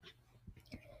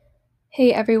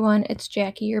Hey everyone, it's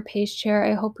Jackie, your PACE chair.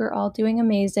 I hope you're all doing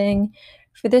amazing.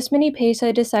 For this mini PACE,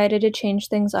 I decided to change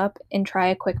things up and try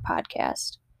a quick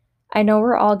podcast. I know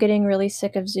we're all getting really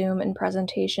sick of Zoom and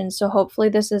presentations, so hopefully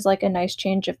this is like a nice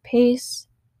change of pace.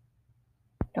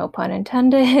 No pun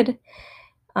intended.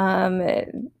 Um,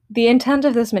 the intent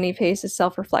of this mini PACE is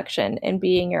self-reflection and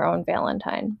being your own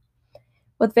Valentine.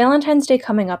 With Valentine's Day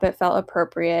coming up, it felt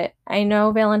appropriate. I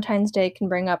know Valentine's Day can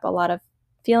bring up a lot of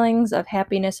feelings of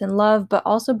happiness and love, but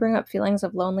also bring up feelings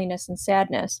of loneliness and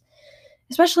sadness,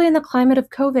 especially in the climate of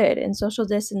COVID and social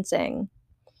distancing.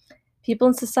 People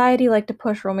in society like to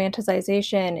push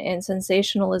romanticization and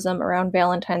sensationalism around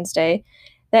Valentine's Day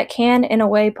that can, in a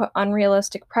way, put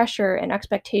unrealistic pressure and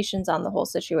expectations on the whole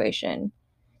situation,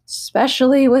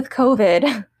 especially with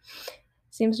COVID.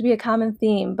 Seems to be a common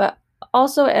theme, but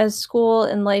also as school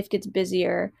and life gets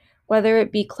busier, whether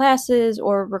it be classes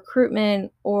or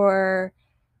recruitment or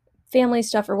family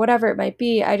stuff or whatever it might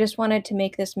be, I just wanted to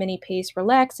make this mini pace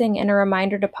relaxing and a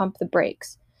reminder to pump the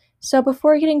brakes. So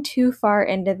before getting too far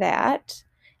into that,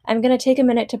 I'm going to take a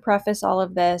minute to preface all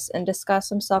of this and discuss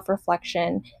some self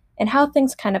reflection and how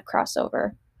things kind of cross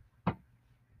over.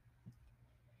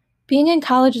 Being in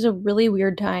college is a really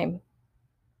weird time.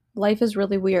 Life is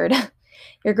really weird.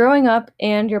 You're growing up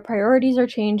and your priorities are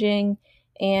changing,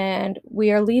 and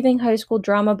we are leaving high school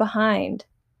drama behind.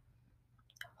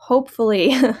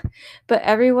 Hopefully. But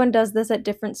everyone does this at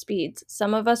different speeds.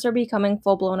 Some of us are becoming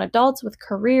full blown adults with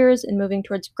careers and moving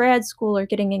towards grad school or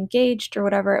getting engaged or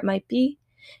whatever it might be.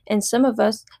 And some of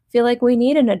us feel like we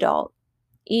need an adult.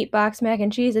 Eat box mac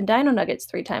and cheese and dino nuggets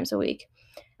 3 times a week.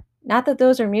 Not that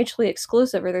those are mutually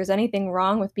exclusive or there's anything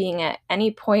wrong with being at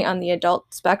any point on the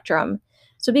adult spectrum.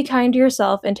 So be kind to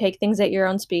yourself and take things at your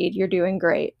own speed. You're doing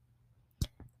great.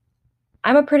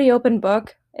 I'm a pretty open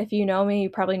book. If you know me, you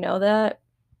probably know that.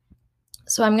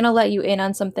 So I'm going to let you in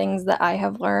on some things that I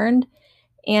have learned.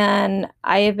 And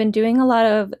I have been doing a lot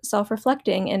of self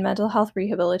reflecting and mental health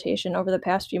rehabilitation over the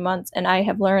past few months. And I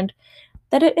have learned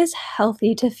that it is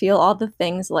healthy to feel all the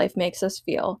things life makes us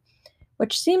feel,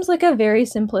 which seems like a very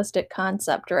simplistic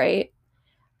concept, right?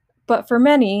 But for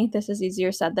many, this is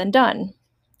easier said than done.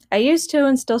 I used to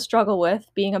and still struggle with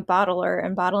being a bottler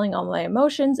and bottling all my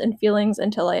emotions and feelings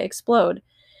until I explode,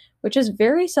 which is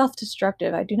very self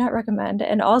destructive. I do not recommend.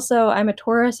 And also, I'm a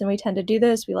Taurus and we tend to do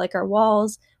this. We like our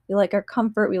walls, we like our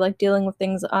comfort, we like dealing with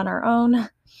things on our own.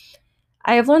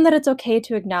 I have learned that it's okay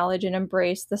to acknowledge and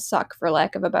embrace the suck, for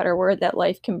lack of a better word, that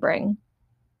life can bring.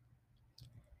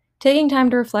 Taking time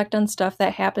to reflect on stuff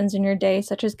that happens in your day,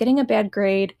 such as getting a bad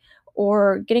grade,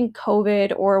 or getting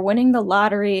COVID, or winning the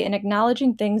lottery, and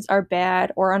acknowledging things are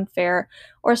bad or unfair,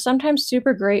 or sometimes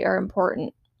super great, are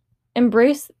important.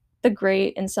 Embrace the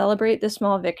great and celebrate the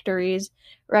small victories.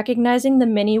 Recognizing the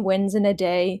many wins in a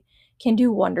day can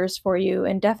do wonders for you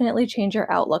and definitely change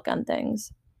your outlook on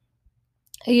things.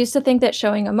 I used to think that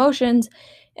showing emotions,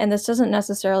 and this doesn't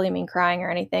necessarily mean crying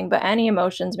or anything, but any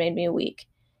emotions made me weak.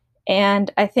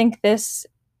 And I think this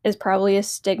is probably a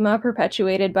stigma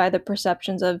perpetuated by the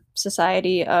perceptions of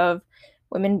society of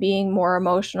women being more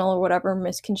emotional or whatever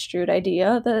misconstrued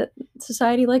idea that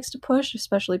society likes to push,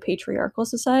 especially patriarchal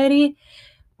society,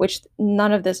 which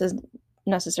none of this is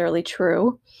necessarily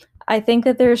true. I think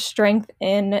that there's strength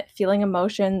in feeling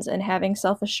emotions and having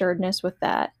self assuredness with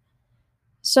that.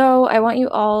 So I want you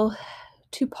all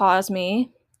to pause me,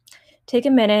 take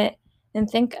a minute, and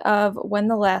think of when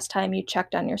the last time you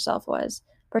checked on yourself was.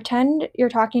 Pretend you're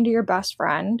talking to your best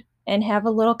friend and have a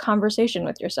little conversation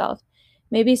with yourself.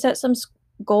 Maybe set some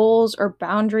goals or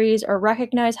boundaries or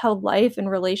recognize how life and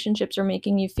relationships are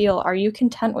making you feel. Are you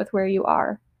content with where you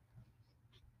are?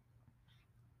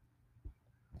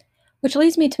 Which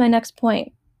leads me to my next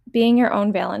point, being your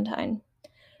own Valentine.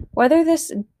 Whether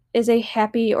this is a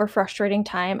happy or frustrating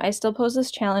time, I still pose this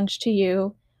challenge to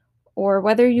you, or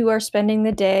whether you are spending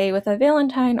the day with a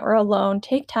Valentine or alone,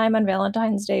 take time on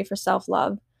Valentine's Day for self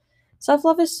love. Self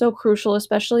love is so crucial,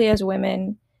 especially as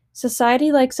women.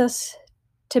 Society likes us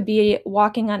to be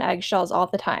walking on eggshells all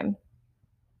the time.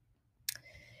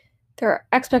 There are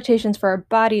expectations for our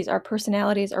bodies, our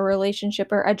personalities, our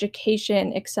relationship, our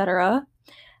education, etc.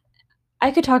 I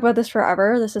could talk about this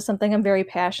forever. This is something I'm very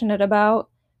passionate about,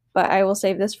 but I will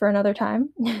save this for another time.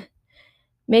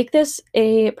 Make this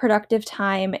a productive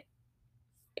time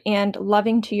and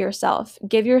loving to yourself.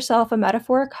 Give yourself a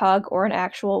metaphoric hug or an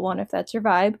actual one if that's your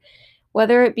vibe,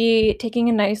 whether it be taking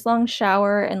a nice long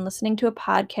shower and listening to a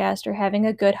podcast or having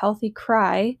a good healthy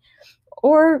cry,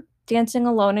 or dancing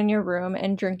alone in your room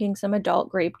and drinking some adult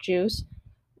grape juice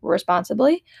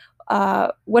responsibly.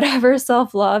 Whatever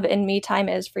self love and me time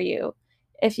is for you.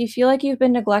 If you feel like you've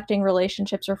been neglecting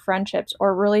relationships or friendships,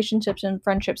 or relationships and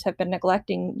friendships have been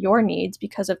neglecting your needs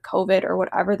because of COVID or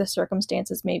whatever the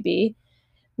circumstances may be,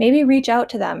 maybe reach out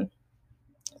to them.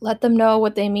 Let them know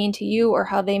what they mean to you or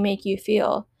how they make you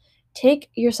feel. Take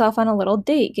yourself on a little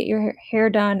date, get your hair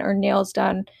done or nails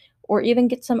done, or even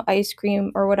get some ice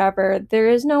cream or whatever. There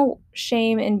is no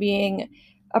shame in being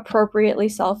appropriately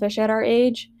selfish at our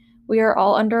age. We are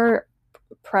all under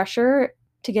pressure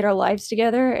to get our lives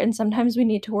together, and sometimes we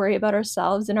need to worry about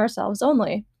ourselves and ourselves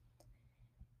only.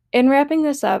 In wrapping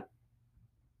this up,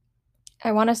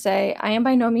 I want to say I am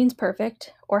by no means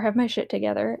perfect or have my shit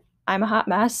together. I'm a hot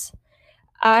mess.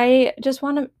 I just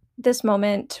want this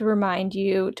moment to remind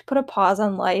you to put a pause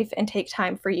on life and take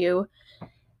time for you.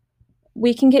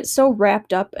 We can get so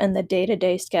wrapped up in the day to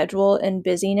day schedule and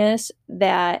busyness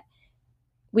that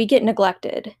we get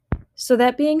neglected. So,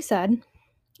 that being said,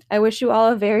 I wish you all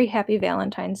a very happy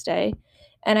Valentine's Day,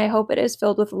 and I hope it is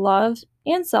filled with love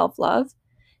and self love.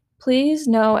 Please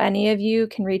know any of you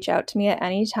can reach out to me at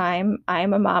any time.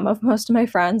 I'm a mom of most of my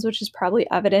friends, which is probably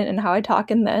evident in how I talk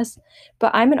in this,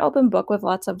 but I'm an open book with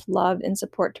lots of love and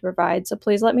support to provide. So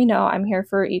please let me know. I'm here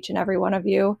for each and every one of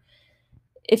you.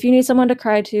 If you need someone to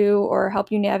cry to or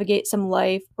help you navigate some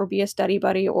life or be a study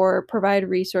buddy or provide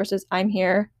resources, I'm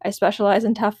here. I specialize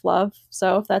in tough love.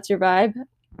 So if that's your vibe,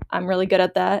 I'm really good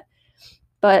at that.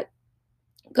 But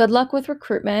good luck with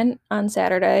recruitment on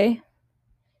Saturday.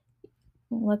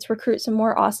 Let's recruit some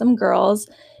more awesome girls.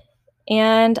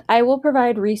 And I will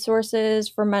provide resources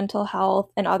for mental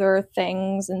health and other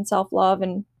things and self love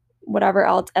and whatever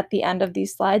else at the end of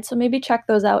these slides. So maybe check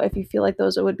those out if you feel like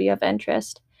those would be of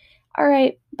interest. All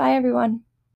right. Bye, everyone.